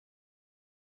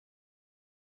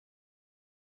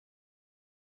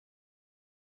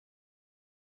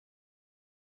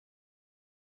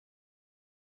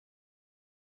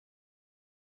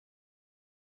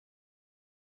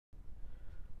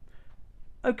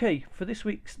Okay, for this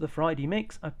week's The Friday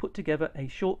Mix, I've put together a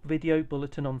short video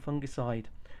bulletin on fungicide.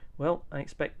 Well, I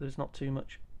expect there's not too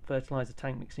much fertilizer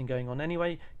tank mixing going on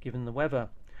anyway, given the weather.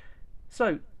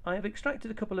 So, I have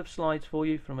extracted a couple of slides for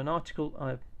you from an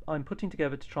article I'm putting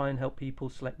together to try and help people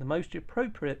select the most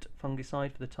appropriate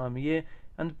fungicide for the time of year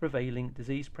and the prevailing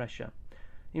disease pressure.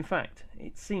 In fact,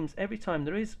 it seems every time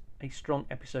there is a strong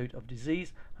episode of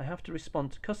disease, I have to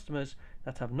respond to customers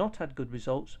that have not had good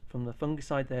results from the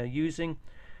fungicide they are using,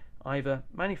 either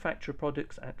manufacturer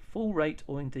products at full rate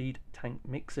or indeed tank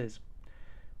mixes.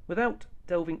 Without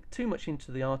delving too much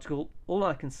into the article, all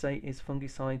I can say is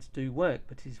fungicides do work,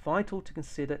 but it is vital to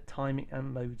consider timing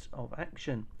and modes of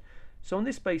action. So on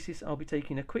this basis, I'll be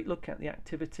taking a quick look at the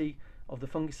activity of the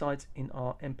fungicides in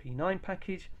our MP9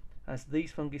 package, as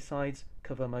these fungicides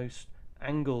cover most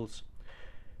angles.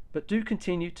 But do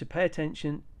continue to pay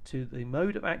attention to the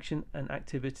mode of action and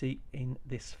activity in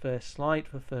this first slide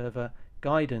for further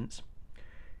guidance.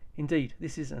 Indeed,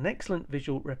 this is an excellent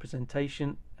visual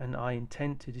representation, and I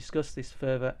intend to discuss this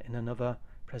further in another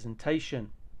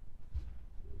presentation.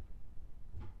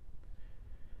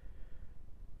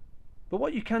 But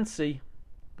what you can see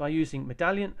by using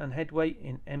medallion and headway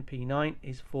in MP9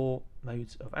 is 4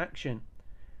 modes of action: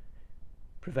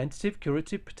 preventative,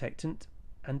 curative, protectant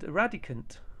and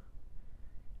eradicant,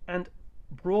 and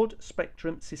broad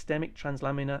spectrum systemic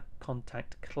translaminar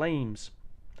contact claims.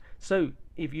 So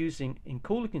if using in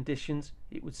cooler conditions,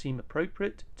 it would seem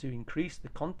appropriate to increase the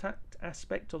contact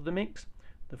aspect of the mix,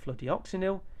 the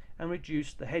fludeoxonil, and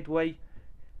reduce the headway,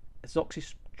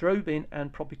 azoxystrobin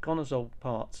and propiconazole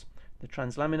parts, the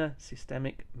translaminar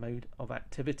systemic mode of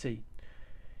activity.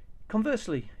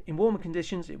 Conversely, in warmer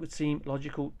conditions, it would seem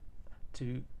logical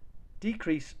to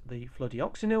decrease the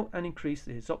fludeoxonil and increase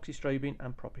the azoxystrobin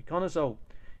and propiconazole,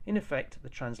 in effect the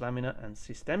translaminar and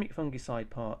systemic fungicide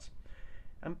parts,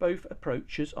 and both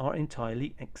approaches are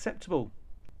entirely acceptable.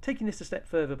 Taking this a step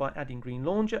further by adding Green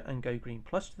Launcher and Go Green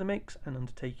Plus to the mix and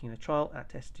undertaking a trial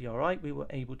at SDRI, we were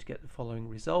able to get the following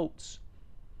results.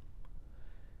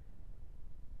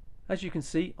 As you can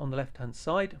see on the left hand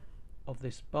side of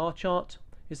this bar chart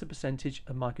is the percentage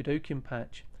of mycodochium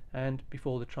patch, and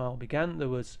before the trial began there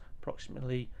was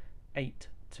approximately 8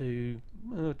 to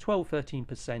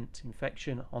 12-13%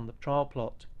 infection on the trial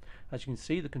plot. As you can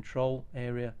see, the control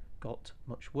area got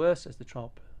much worse as the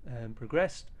trial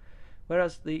progressed,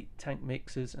 whereas the tank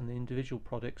mixers and the individual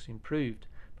products improved.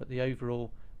 But the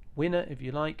overall winner, if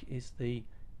you like, is the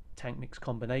tank mix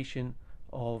combination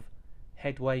of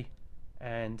headway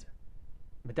and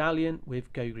medallion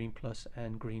with Go Green Plus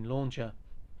and Green Launcher.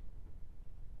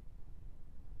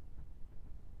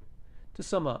 To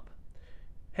sum up,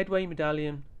 headway,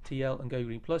 medallion, TL and Go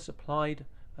Green Plus applied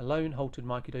alone halted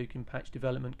mycodochium patch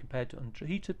development compared to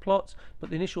untreated plots, but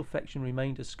the initial infection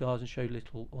remained as scars and showed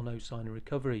little or no sign of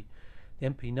recovery. The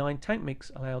MP9 tank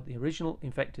mix allowed the original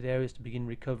infected areas to begin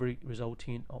recovery,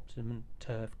 resulting in optimum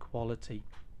turf quality.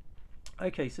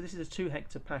 Okay, so this is a 2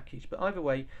 hectare package, but either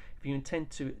way, if you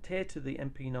intend to adhere to the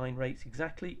MP9 rates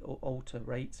exactly or alter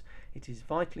rates, it is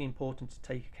vitally important to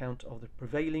take account of the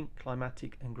prevailing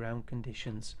climatic and ground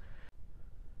conditions.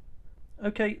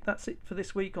 Okay, that's it for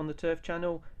this week on the Turf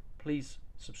channel. Please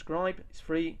subscribe, it's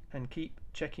free, and keep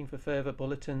checking for further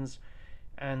bulletins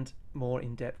and more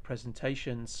in-depth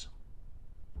presentations.